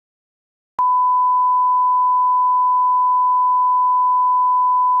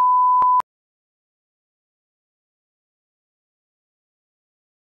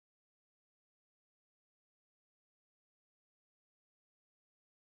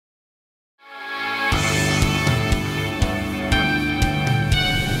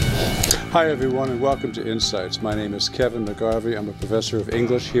Hi everyone and welcome to Insights. My name is Kevin McGarvey. I'm a professor of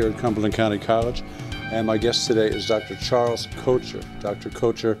English here at Cumberland County College, and my guest today is Dr. Charles Kocher. Dr.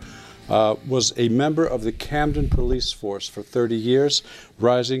 Kocher was a member of the Camden police force for 30 years,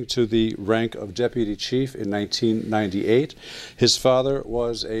 rising to the rank of deputy chief in 1998. His father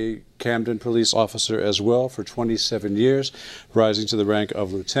was a Camden police officer as well for 27 years, rising to the rank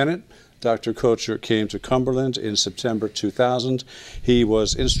of lieutenant. Dr. Kocher came to Cumberland in September 2000. He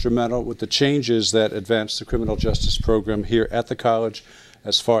was instrumental with the changes that advanced the criminal justice program here at the college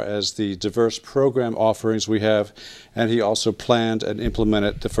as far as the diverse program offerings we have, and he also planned and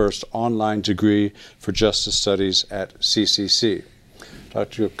implemented the first online degree for justice studies at CCC.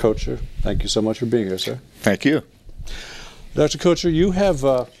 Dr. Kocher, thank you so much for being here, sir. Thank you. Dr. Kocher, you have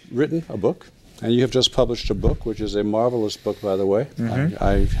written a book. And you have just published a book, which is a marvelous book, by the way.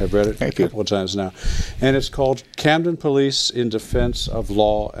 I have read it a couple of times now. And it's called Camden Police in Defense of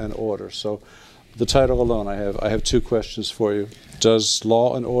Law and Order. So the title alone, I have two questions for you. Does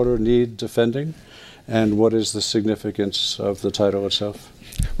law and order need defending? And what is the significance of the title itself?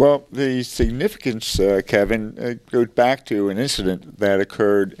 Well, the significance, Kevin, goes back to an incident that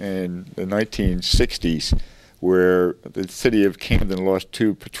occurred in the 1960s, where the city of Camden lost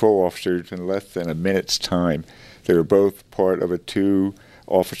 2 patrol officers in less than a minute's time. They were both part of a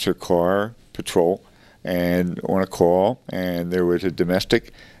 2-officer car patrol and on a call, and there was a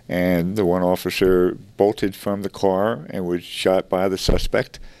domestic, and the one officer bolted from the car and was shot by the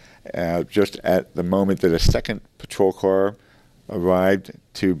suspect just at the moment that a second patrol car arrived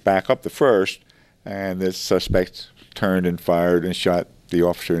to back up the first, and the suspect turned and fired and shot the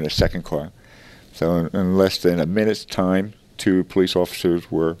officer in the second car. So in less than a minute's time, 2 police officers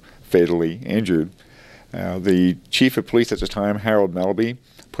were fatally injured. The chief of police at the time, Harold Melby,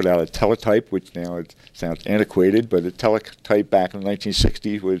 put out a teletype, which now it sounds antiquated, but a teletype back in the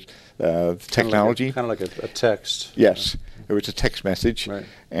 1960s was technology. Kind of like a text. Yes, it was a text message. Right.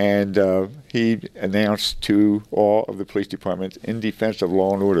 And he announced to all of the police departments, in defense of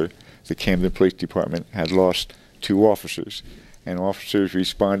law and order, the Camden Police Department had lost 2 officers. And officers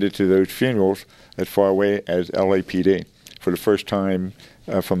responded to those funerals as far away as LAPD for the first time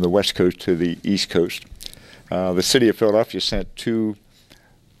from the West Coast to the East Coast. The city of Philadelphia sent 2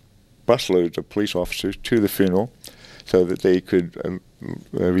 busloads of police officers to the funeral so that they could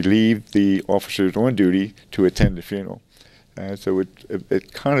relieve the officers on duty to attend the funeral. So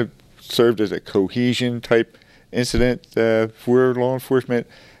it kind of served as a cohesion type incident for law enforcement,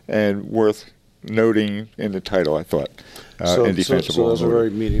 and worth noting in the title, I thought. So those are very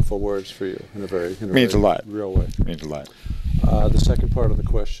meaningful words for you in a very means a lot. Real way. Means a lot. The second part of the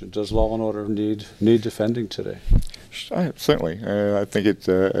question: does law and order need defending today? Certainly, I think it's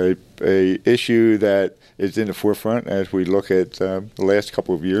a issue that is in the forefront as we look at the last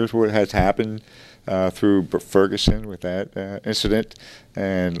couple of years. What has happened through Ferguson with that incident,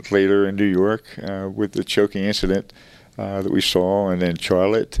 and later in New York with the choking incident that we saw, and then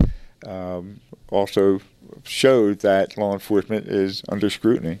Charlotte. Also showed that law enforcement is under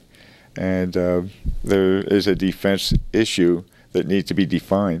scrutiny, and there is a defense issue that needs to be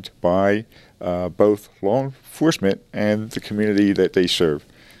defined by both law enforcement and the community that they serve.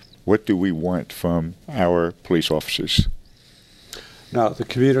 What do we want from our police officers? Now, the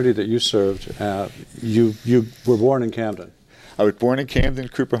community that you served, you were born in Camden. I was born in Camden,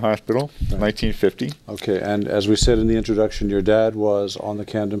 Cooper Hospital, right. 1950. Okay, and as we said in the introduction, your dad was on the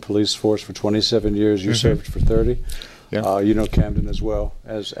Camden police force for 27 years. You served for 30. Yeah. You know Camden as well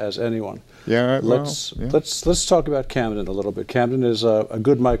as anyone. Yeah. Let's talk about Camden a little bit. Camden is a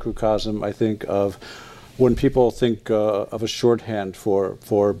good microcosm, I think, of when people think of a shorthand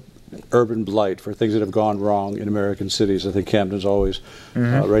for urban blight, for things that have gone wrong in American cities. I think Camden's always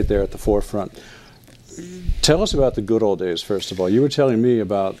right there at the forefront. Tell us about the good old days, first of all. You were telling me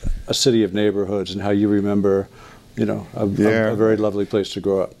about a city of neighborhoods and how you remember, a very lovely place to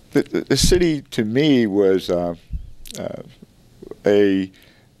grow up. The city, to me, was a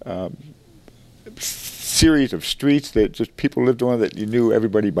series of streets that just people lived on, that you knew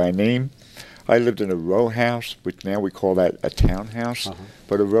everybody by name. I lived in a row house, which now we call that a townhouse,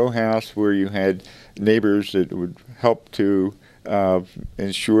 but a row house where you had neighbors that would help to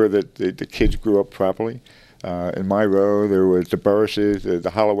ensure that the kids grew up properly. In my row, there was the Burrises, the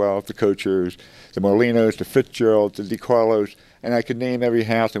Hollowells, the Kochers, the Molinos, the Fitzgeralds, the DeCarlos, and I could name every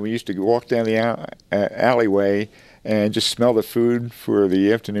house. And we used to walk down the alleyway and just smell the food for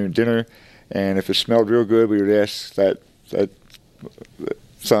the afternoon dinner. And if it smelled real good, we would ask that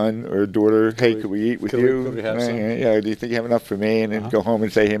son or daughter, hey, could we eat with you? Could we have some? Yeah, do you think you have enough for me? And then go home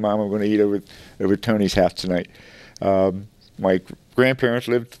and say, hey, Mom, I'm going to eat over Tony's house tonight. my grandparents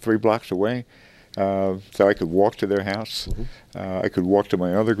lived 3 blocks away, so I could walk to their house. I could walk to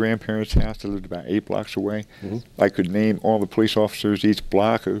my other grandparents' house that lived about 8 blocks away. I could name all the police officers each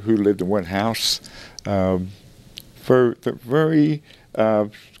block who lived in what house. For the very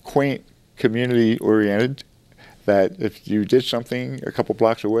quaint, community-oriented, that if you did something a couple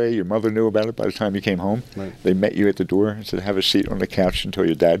blocks away, your mother knew about it by the time you came home. Right. They met you at the door and said, have a seat on the couch until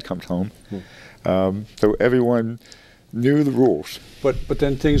your dad comes home. So everyone knew the rules. But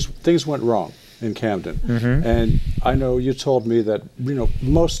then things went wrong in Camden. And I know you told me that, you know,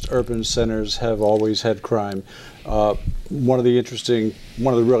 most urban centers have always had crime. One of the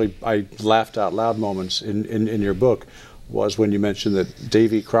really, I laughed out loud moments in your book was when you mentioned that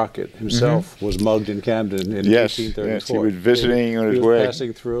Davy Crockett himself was mugged in Camden in 1834. Yes, he was visiting on his way. He was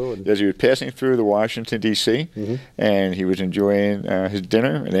passing through. Yes, he was passing through the Washington, D.C., and he was enjoying his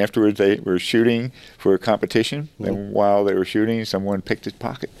dinner, and afterwards they were shooting for a competition, and while they were shooting, someone picked his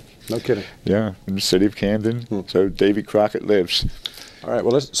pocket. No kidding. Yeah, in the city of Camden. So Davy Crockett lives. All right,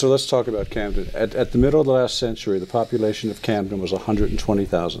 well, let's talk about Camden. At the middle of the last century, the population of Camden was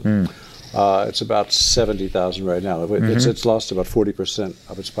 120,000. It's about 70,000 right now. It's lost about 40%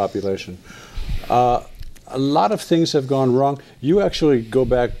 of its population. A lot of things have gone wrong. You actually go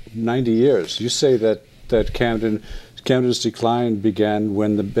back 90 years. You say that Camden's decline began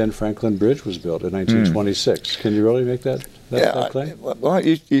when the Ben Franklin Bridge was built in 1926. Can you really make that claim? Well,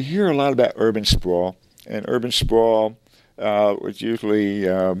 you hear a lot about urban sprawl, and urban sprawl was usually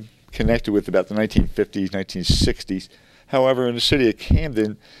connected with about the 1950s, 1960s. However, in the city of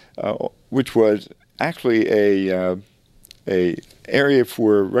Camden, which was actually a area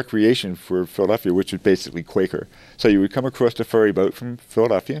for recreation for Philadelphia, which was basically Quaker. So you would come across the ferry boat from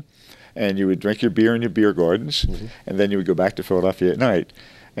Philadelphia, and you would drink your beer in your beer gardens, and then you would go back to Philadelphia at night.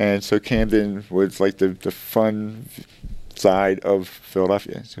 And so Camden was like the fun side of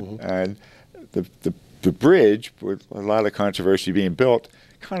Philadelphia. And the bridge, with a lot of controversy being built,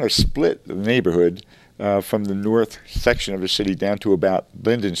 kind of split the neighborhood from the north section of the city down to about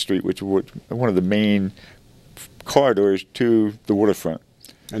Linden Street, which was one of the main corridors to the waterfront.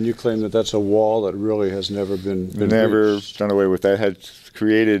 And you claim that that's a wall that really has never been never breached. Done away with. That had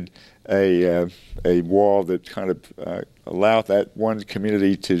created a wall that kind of allowed that one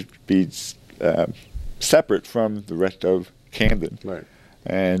community to be separate from the rest of Camden. Right.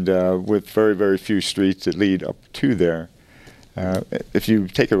 And with very, very few streets that lead up to there. If you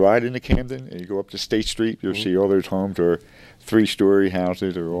take a ride into Camden and you go up to State Street, you'll see all those homes are 3-story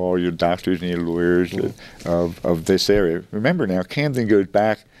houses, or all your doctors and your lawyers of this area. Remember now, Camden goes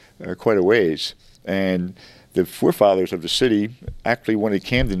back quite a ways, and the forefathers of the city actually wanted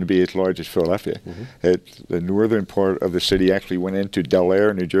Camden to be as large as Philadelphia. The northern part of the city actually went into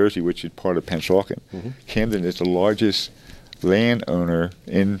Delaware, New Jersey, which is part of Pennsauken. Camden is the largest landowner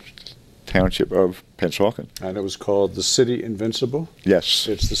in township of Pennsauken. And it was called the City Invincible? Yes.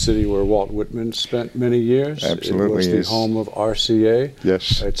 It's the city where Walt Whitman spent many years. Absolutely. It was the home of RCA.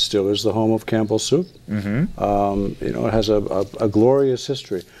 Yes. It still is the home of Campbell's Soup. You know, it has a glorious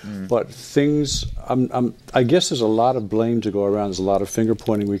history. But things, I guess there's a lot of blame to go around. There's a lot of finger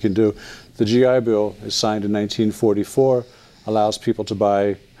pointing we can do. The GI Bill is signed in 1944, allows people to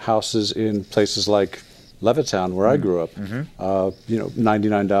buy houses in places like Levittown, where I grew up, you know,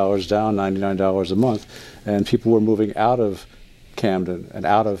 $99 down, $99 a month, and people were moving out of Camden and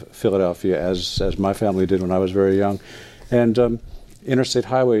out of Philadelphia, as my family did when I was very young, and interstate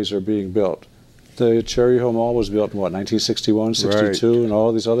highways are being built. The Cherry Hill Mall was built in what, 1961, 62, right. And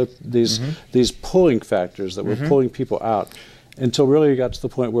all these other these pulling factors that were pulling people out, until really it got to the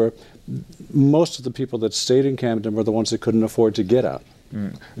point where most of the people that stayed in Camden were the ones that couldn't afford to get out.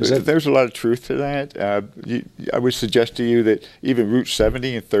 There's a lot of truth to that. I would suggest to you that even Route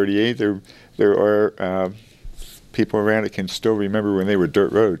 70 and 38, there are people around that can still remember when they were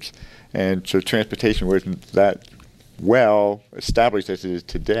dirt roads. And so transportation wasn't that well established as it is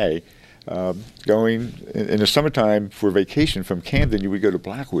today. Going in the summertime for vacation from Camden, you would go to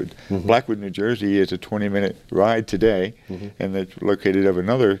Blackwood. Blackwood, New Jersey is a 20-minute ride today, and it's located of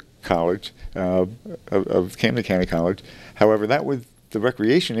another college, of Camden County College. However, that was the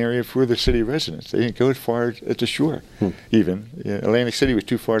recreation area for the city residents. They didn't go as far as the shore, even. Atlantic City was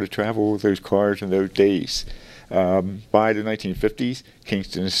too far to travel with those cars in those days. By the 1950s,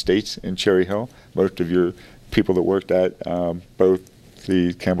 Kingston Estates in Cherry Hill, most of your people that worked at both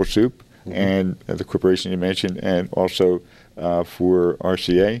the Campbell Soup and the corporation you mentioned, and also for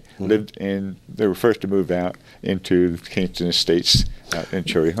RCA, lived in, they were first to move out into Kingston Estates in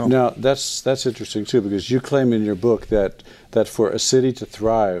Cherry Hill. Now, that's interesting, too, because you claim in your book that for a city to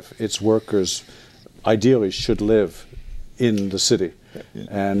thrive, its workers ideally should live in the city. Yeah.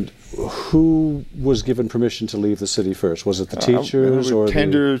 And who was given permission to leave the city first? Was it the teachers I would or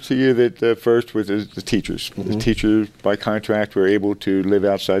tender to you that first was the teachers. Mm-hmm. The teachers, by contract, were able to live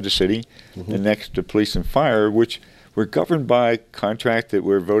outside the city. Mm-hmm. And next, the police and fire, which were governed by contract that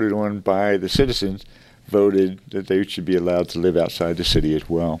were voted on by the citizens, voted that they should be allowed to live outside the city as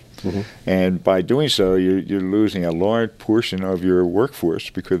well. Mm-hmm. And by doing so, you're losing a large portion of your workforce,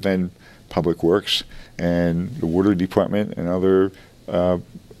 because then Public Works and the Water Department and other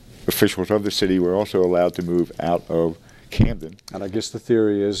officials of the city were also allowed to move out of Camden. And I guess the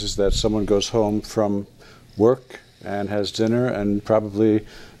theory is that someone goes home from work and has dinner and probably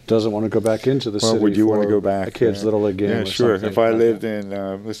doesn't want to go back into the city. Would you want to go for back? a kid's little league game? Yeah, or sure. something If I like lived that.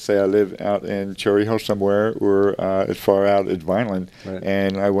 in, let's say I live out in Cherry Hill somewhere, or as far out as Vineland, Right.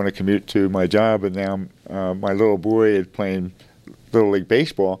 and I want to commute to my job, and now my little boy is playing Little League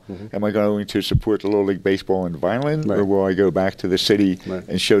Baseball, Mm-hmm. am I going to support the Little League Baseball in Vineland, Right. or will I go back to the city Right.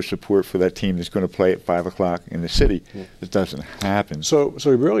 and show support for that team that's going to play at 5 o'clock in the city? Yeah. It doesn't happen. So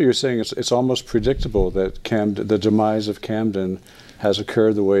really, you're saying it's almost predictable that the demise of Camden has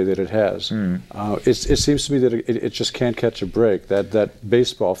occurred the way that it has. It seems to me that it just can't catch a break. That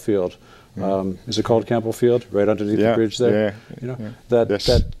baseball field, is it called Campbell Field, right underneath the bridge there? Yeah. You know, Yeah. that Yes.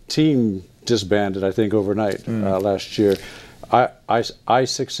 that team disbanded, I think, overnight last year.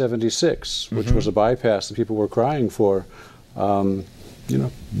 I-676, which was a bypass that people were crying for,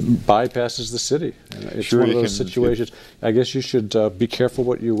 bypasses the city. And it's Sure, one of you those can- situations. I guess you should be careful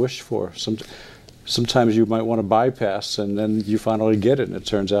what you wish for. Sometimes you might want to bypass, and then you finally get it, and it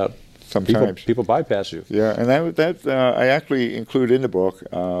turns out Sometimes. people bypass you. Yeah, and that I actually include in the book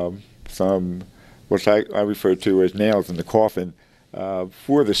some, what I refer to as nails in the coffin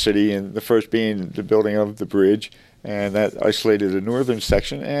for the city, and the first being the building of the bridge, and that isolated the northern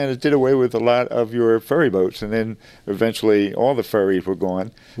section, and it did away with a lot of your ferry boats, and then eventually all the ferries were gone,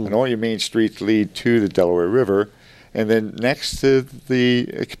 and all your main streets lead to the Delaware River. And then next to the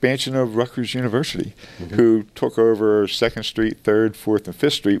expansion of Rutgers University, who took over 2nd Street, 3rd, 4th, and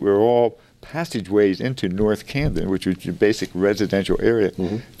 5th Street, were all passageways into North Camden, which was your basic residential area.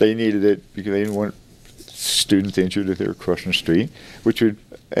 They needed it because they didn't want students injured if they were crossing the street, which was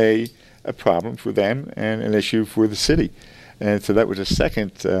a problem for them and an issue for the city. And so that was a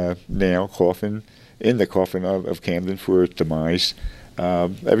second nail coffin in the coffin of Camden for its demise.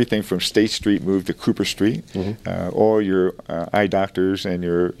 Everything from State Street moved to Cooper Street. All your eye doctors and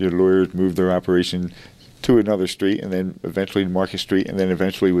your lawyers moved their operation to another street, and then eventually to Market Street, and then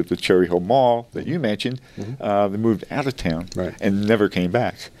eventually with the Cherry Hill Mall that you mentioned, they moved out of town and never came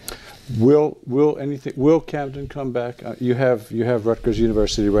back. Will Camden come back? You have Rutgers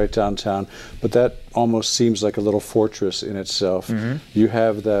University right downtown, but that almost seems like a little fortress in itself. You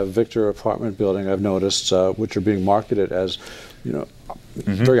have the Victor apartment building, I've noticed, which are being marketed as,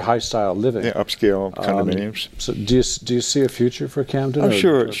 very high style living. Yeah, upscale condominiums. So do you see a future for Camden? Oh,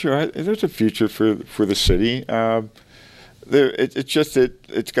 sure. There's a future for the city. It's just that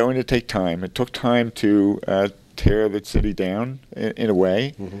it's going to take time. It took time to tear the city down in a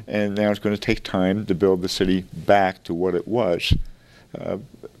way, and now it's going to take time to build the city back to what it was.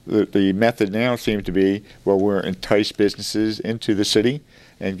 The method now seems to be, well, we'll entice businesses into the city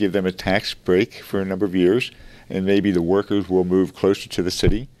and give them a tax break for a number of years, and maybe the workers will move closer to the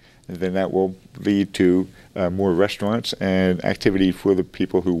city, and then that will lead to more restaurants and activity for the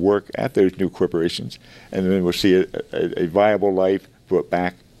people who work at those new corporations, and then we'll see a viable life brought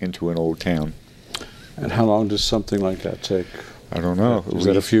back into an old town. And how long does something like that take? I don't know. Is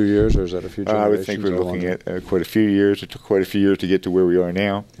that a few years, or is that a few generations? I would think we're looking at quite a few years. It took quite a few years to get to where we are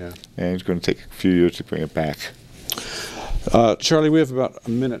now, Yeah. and it's going to take a few years to bring it back. Charlie, we have about a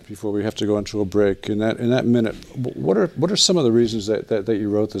minute before we have to go into a break. In that minute, what are some of the reasons that you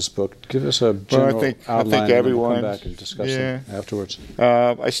wrote this book? Give us a general outline, and we'll come back and discuss them afterwards.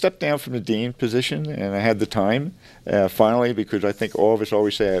 I stepped down from the dean position, and I had the time finally, because I think all of us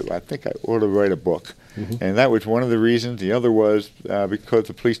always say, I think I ought to write a book. And that was one of the reasons. The other was because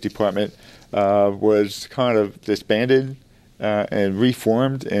the police department was kind of disbanded and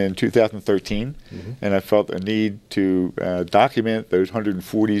reformed in 2013, and I felt a need to document those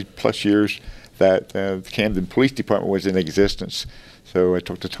 140 plus years that the Camden Police Department was in existence. So I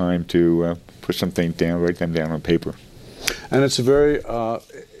took the time to put some things down, write them down on paper. And it's a very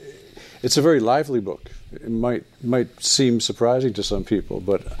lively book. It might seem surprising to some people,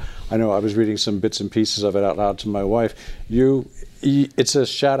 but I know I was reading some bits and pieces of it out loud to my wife. It's a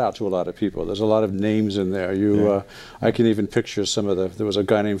shout out to a lot of people. There's a lot of names in there. I can even picture some of there was a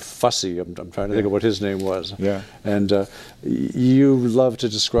guy named Fussy. I'm trying to think of what his name was. Yeah. And you love to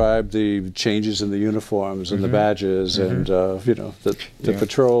describe the changes in the uniforms and the badges and the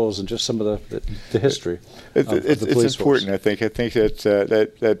patrols and just some of the history of the police it's important, force. I think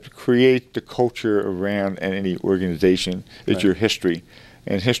that create the culture around any organization is your history,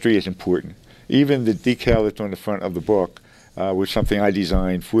 and history is important. Even the decal that's on the front of the book was something I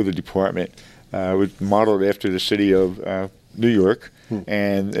designed for the department. It was modeled after the city of New York,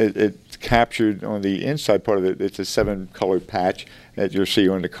 and it captured on the inside part of it, it's a 7-colored patch that you'll see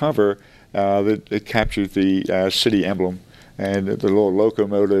on the cover. It captures the city emblem and the little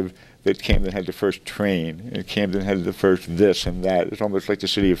locomotive that Camden had the first train, and Camden had the first this and that. It's almost like the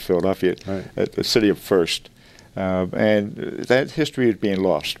city of Philadelphia, the city of first. And that history is being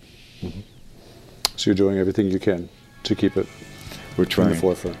lost. So you're doing everything you can to keep it in the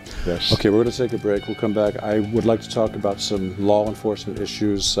forefront. Yes. Okay, we're going to take a break. We'll come back. I would like to talk about some law enforcement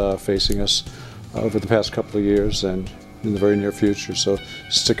issues facing us over the past couple of years and in the very near future. So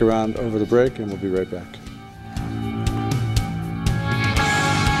stick around over the break and we'll be right back.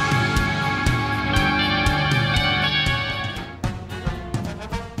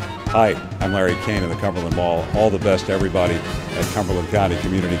 Hi, I'm Larry Kane in the Cumberland Mall. All the best to everybody at Cumberland County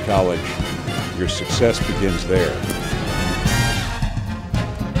Community College. Your success begins there.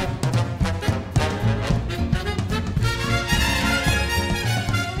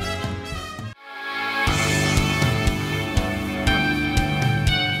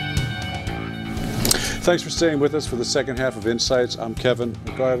 Thanks for staying with us for the second half of Insights. I'm Kevin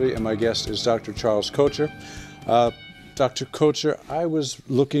McGarvey, and my guest is Dr. Charles Kocher. Dr. Kocher, I was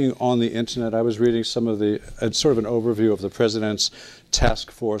looking on the internet. I was reading some of sort of an overview of the President's task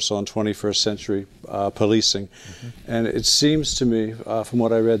force on 21st century policing. And it seems to me, from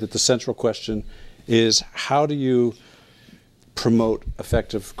what I read, that the central question is how do you promote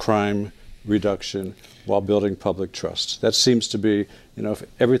effective crime reduction while building public trust? That seems to be,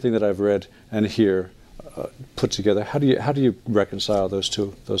 everything that I've read and hear put together. How do you reconcile those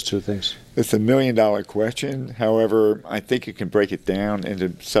two things? It's $1 million question. However, I think you can break it down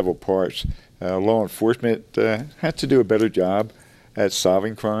into several parts. Law enforcement has to do a better job at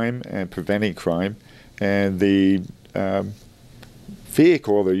solving crime and preventing crime, and the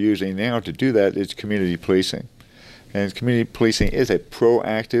vehicle they're using now to do that is community policing. And community policing is a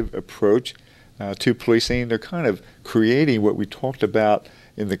proactive approach to policing. They're kind of creating what we talked about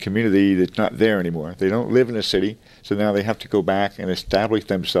in the community that's not there anymore. They don't live in a city, so now they have to go back and establish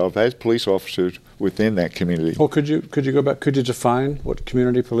themselves as police officers within that community. Well, could you go back? Could you define what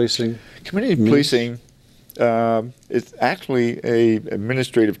community policing Community means? Policing is actually a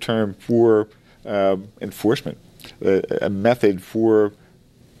administrative term for enforcement, a method for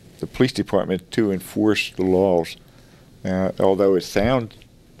the police department to enforce the laws. Although it sounds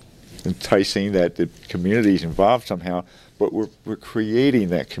enticing that the community is involved somehow, but we're creating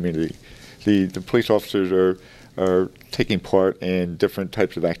that community. The police officers are taking part in different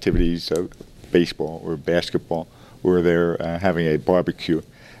types of activities, baseball or basketball, or they're having a barbecue,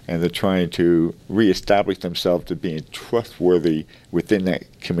 and they're trying to reestablish themselves to being trustworthy within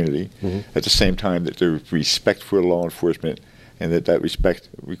that community. At the same time that there's respect for law enforcement, and that respect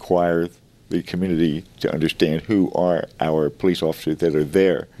requires the community to understand who are our police officers that are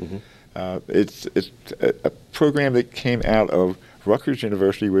there. It's a program that came out of Rutgers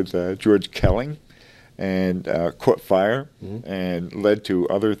University with George Kelling, and caught fire and led to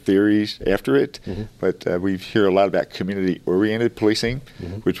other theories after it. But we hear a lot about community-oriented policing,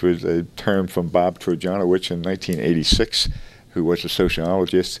 which was a term from Bob Trojanowicz in 1986, who was a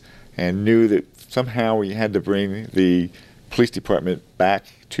sociologist, and knew that somehow we had to bring the police department back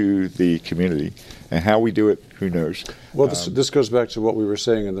to the community. And how we do it, who knows? Well, this goes back to what we were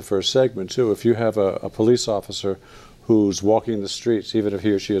saying in the first segment, too. If you have a police officer who's walking the streets, even if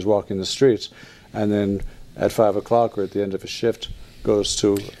he or she is walking the streets, and then at 5 o'clock or at the end of a shift goes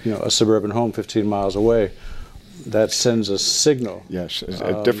to a suburban home 15 miles away, that sends a signal. Yes,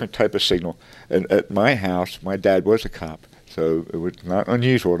 a different type of signal. And at my house, my dad was a cop, so it was not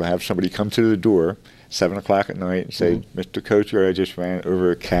unusual to have somebody come to the door 7 o'clock at night and say, Mr. Kocher, I just ran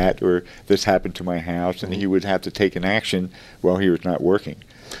over a cat, or this happened to my house, and he would have to take an action while he was not working.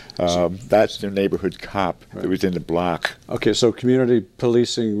 That's the neighborhood cop that was in the block. Okay, so community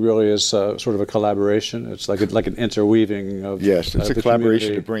policing really is sort of a collaboration. It's like an interweaving of yes, it's a collaboration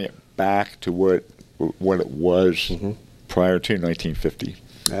community. to bring it back to what it was prior to 1950.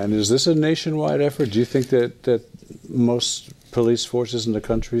 And is this a nationwide effort? Do you think that most police forces in the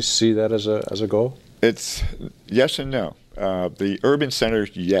country see that as a goal? It's yes and no. The urban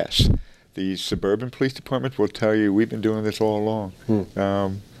centers, yes. The suburban police departments will tell you we've been doing this all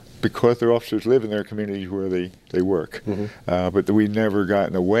along. Because their officers live in their communities where they work. But we've never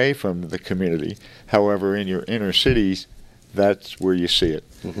gotten away from the community. However, in your inner cities, that's where you see it.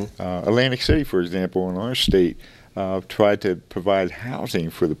 Atlantic City, for example, in our state, tried to provide housing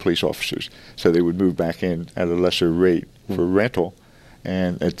for the police officers so they would move back in at a lesser rate for rental,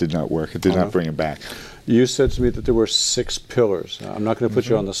 and it did not work. It did not bring them back. You said to me that there were 6 pillars. I'm not going to put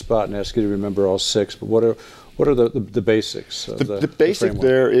you on the spot and ask you to remember all 6, but what are the basics? The basic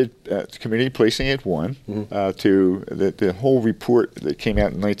there is community policing at one. To the whole report that came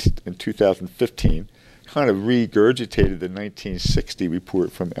out in 2015 kind of regurgitated the 1960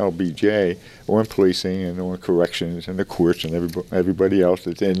 report from LBJ on policing and on corrections and the courts and everybody else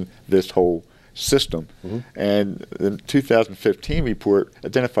that's in this whole system. And the 2015 report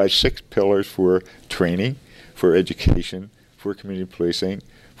identified 6 pillars for training, for education, for community policing,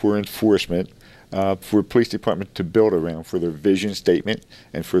 for enforcement, for police department to build around, for their vision statement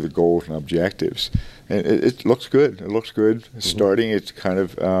and for the goals and objectives. And it looks good. It looks good. Starting, it's kind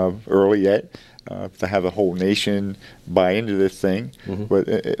of early yet to have the whole nation buy into this thing. But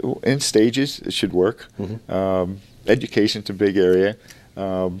in stages, it should work. Education's a big area.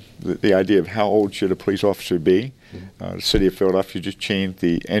 The idea of how old should a police officer be. The city of Philadelphia just changed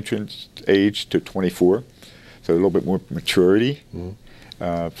the entrance age to 24, so a little bit more maturity.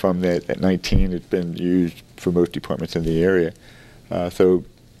 From that at 19, it's been used for most departments in the area. So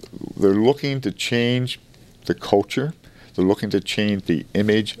they're looking to change the culture. They're looking to change the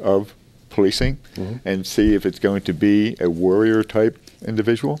image of policing and see if it's going to be a warrior type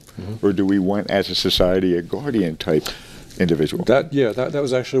individual, or do we want as a society a guardian type individual? That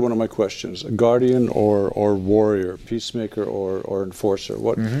was actually one of my questions. A guardian or warrior, peacemaker or enforcer.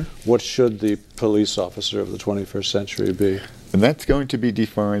 What should the police officer of the 21st century be? And that's going to be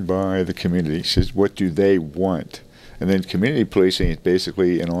defined by the community. Says what do they want? And then community policing is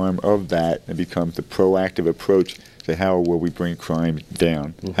basically an arm of that and becomes the proactive approach to how will we bring crime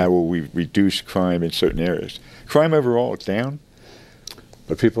down? How will we reduce crime in certain areas? Crime overall is down.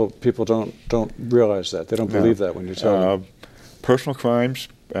 But people don't realize that. They don't believe that when you tell them. Personal crimes,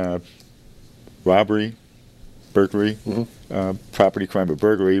 robbery, burglary, property crime, but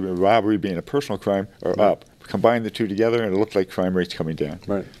burglary, robbery being a personal crime, are up. Combine the two together, and it looks like crime rates coming down.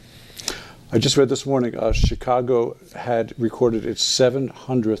 Right. I just read this morning, Chicago had recorded its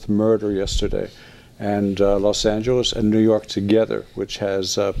 700th murder yesterday, and Los Angeles and New York together, which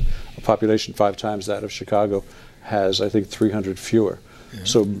has a population 5 times that of Chicago, has, I think, 300 fewer.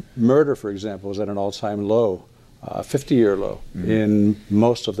 So murder, for example, is at an all-time low, 50-year low in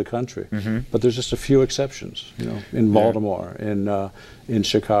most of the country. But there's just a few exceptions, in Baltimore, in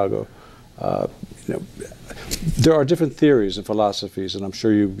Chicago. There are different theories and philosophies, and I'm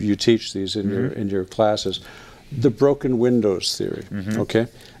sure you teach these in your classes. The broken windows theory. Okay.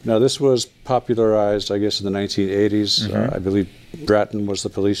 Now this was popularized, I guess, in the 1980s. I believe Bratton was the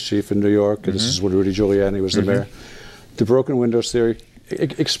police chief in New York, and this is when Rudy Giuliani was the mayor. The broken windows theory.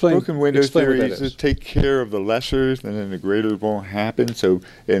 Explain. Broken windows theory is to is. take care of the lessers, and then the greater won't happen. So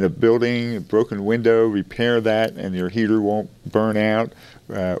in a building, a broken window, repair that, and your heater won't burn out,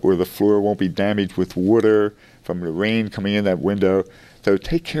 or the floor won't be damaged with water from the rain coming in that window. So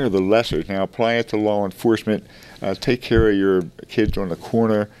take care of the lessers. Now apply it to law enforcement. Take care of your kids on the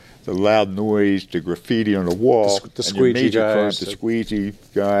corner, the loud noise, the graffiti on the wall, the squeegee guys, the squeegee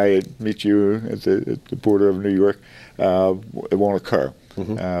guy that meets you at the border of New York. It won't occur.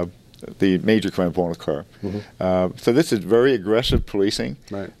 The major crime won't occur. So this is very aggressive policing.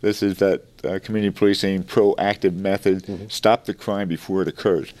 This is that community policing proactive method. Stop the crime before it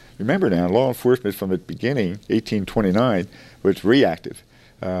occurs. Remember now, law enforcement from the beginning, 1829, was reactive.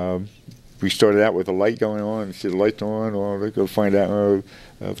 We started out with a light going on, and see the light's on, or they go find out,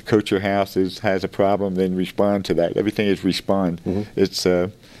 the Kocher house has a problem, then respond to that. Everything is respond. It's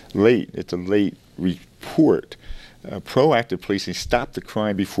late. It's a late report. Proactive policing, stop the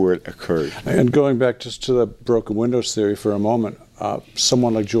crime before it occurs. And going back just to the broken windows theory for a moment,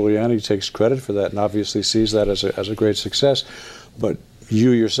 someone like Giuliani takes credit for that and obviously sees that as a great success. But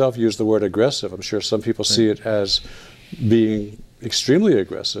you yourself use the word aggressive. I'm sure some people see it as being extremely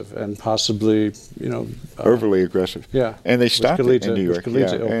aggressive and possibly, overly aggressive. Yeah. And they stopped it in New York. And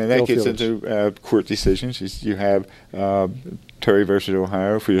that gets into court decisions. You have Terry versus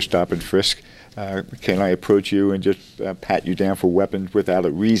Ohio for your stop and frisk. Can I approach you and just pat you down for weapons without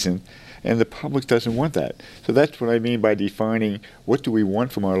a reason? And the public doesn't want that. So that's what I mean by defining what do we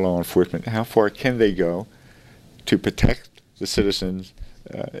want from our law enforcement. How far can they go to protect the citizens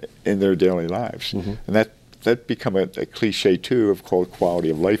in their daily lives. And that become a cliche too of called quality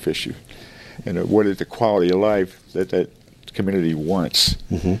of life issue. And what is the quality of life that community wants?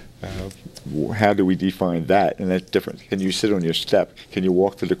 How do we define that? And that's different. Can you sit on your step? Can you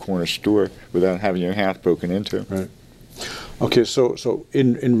walk to the corner store without having your house broken into? Right. Okay, so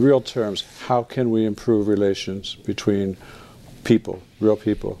in real terms, how can we improve relations between people, real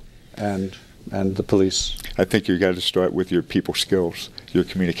people, and the police? I think you've got to start with your people skills, your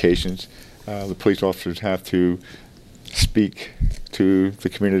communications. The police officers have to speak to the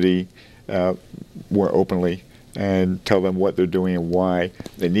community more openly and tell them what they're doing and why.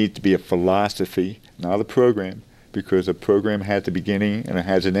 There needs to be a philosophy, not a program, because a program has a beginning and it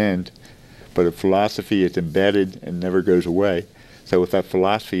has an end, but a philosophy is embedded and never goes away. So what that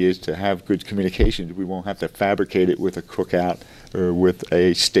philosophy is to have good communications. We won't have to fabricate it with a cookout or with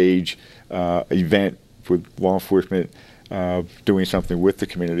a stage event with law enforcement doing something with the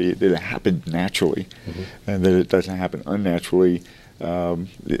community. That it happens naturally, and that it doesn't happen unnaturally.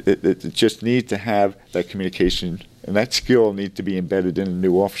 It just needs to have that communication, and that skill needs to be embedded in the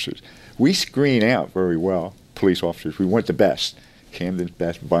new officers. We screen out very well police officers. We want the best. Camden's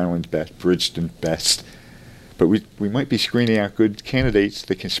best, Vineland's best, Bridgeton's best. But we might be screening out good candidates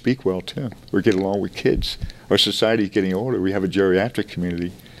that can speak well too, or get along with kids. Our society is getting older. We have a geriatric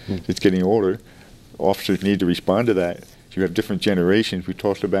community that's getting older. Officers need to respond to that. You have different generations. We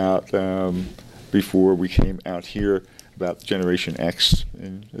talked about before we came out here about Generation X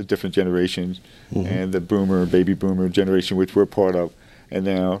and the different generations, and the boomer, baby boomer generation, which we're part of, and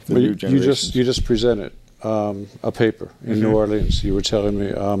now the new generation. You just presented a paper in New Orleans. You were telling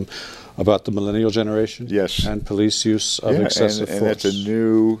me about the millennial generation, yes, and police use of excessive force. And that's a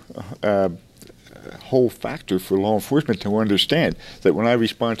new whole factor for law enforcement to understand that when I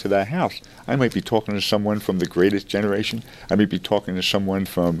respond to that house, I might be talking to someone from the greatest generation. I might be talking to someone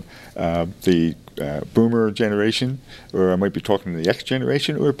from the boomer generation, or I might be talking to the X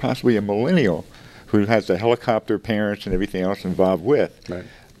generation, or possibly a millennial who has the helicopter parents and everything else involved with. Right.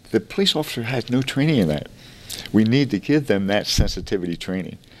 The police officer has no training in that. We need to give them that sensitivity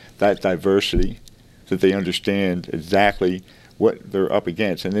training, that diversity, that they understand exactly what they're up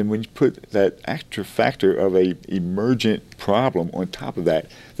against. And then when you put that extra factor of a emergent problem on top of that,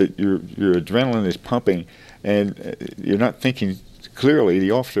 that your adrenaline is pumping and you're not thinking clearly,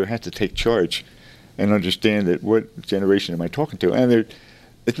 the officer has to take charge and understand that what generation am I talking to. And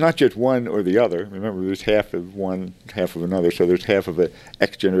it's not just one or the other. Remember, there's half of one, half of another. So there's half of an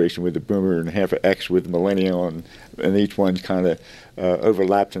X generation with the boomer and half of X with the millennial, and each one kind of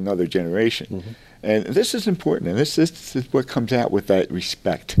overlaps another generation. And this is important, and this is what comes out with that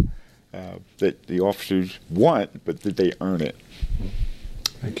respect that the officers want, but that they earn it.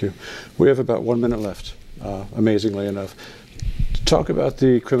 Thank you. We have about 1 minute left, amazingly enough. Talk about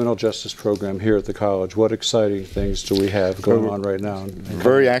the criminal justice program here at the college. What exciting things do we have going on right now?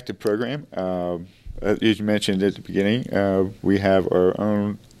 Very active program. As you mentioned at the beginning, we have our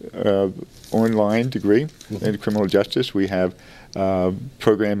own online degree in criminal justice. We have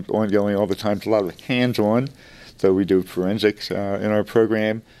programs ongoing all the time. It's a lot of hands-on. So we do forensics in our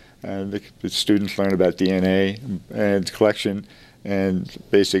program. And the students learn about DNA and collection and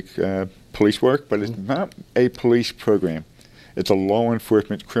basic police work. But it's not a police program. It's a law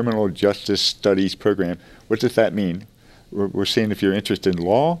enforcement criminal justice studies program. What does that mean? We're seeing if you're interested in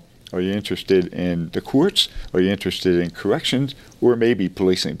law, or you're interested in the courts, or you're interested in corrections, or maybe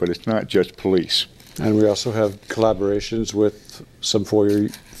policing, but it's not just police. And we also have collaborations with some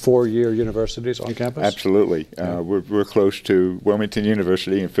four-year universities on campus? Absolutely. Yeah. We're close to Wilmington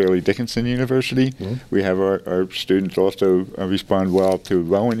University and Fairleigh Dickinson University. We have our students also respond well to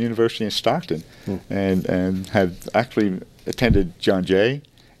Rowan University in Stockton, and have actually attended John Jay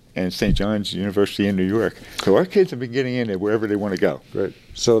and St. John's University in New York. So our kids have been getting in wherever they want to go. Great.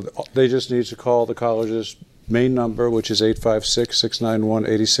 So they just need to call the college's main number, which is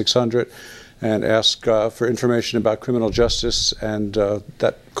 856-691-8600, and ask for information about criminal justice, and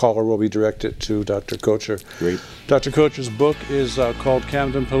that caller will be directed to Dr. Kocher. Great. Dr. Kocher's book is called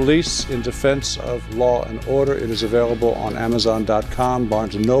Camden Police in Defense of Law and Order. It is available on Amazon.com,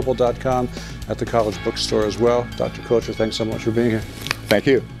 BarnesandNoble.com, at the college bookstore as well. Dr. Kocher, thanks so much for being here. Thank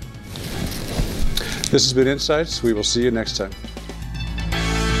you. This has been Insights. We will see you next time.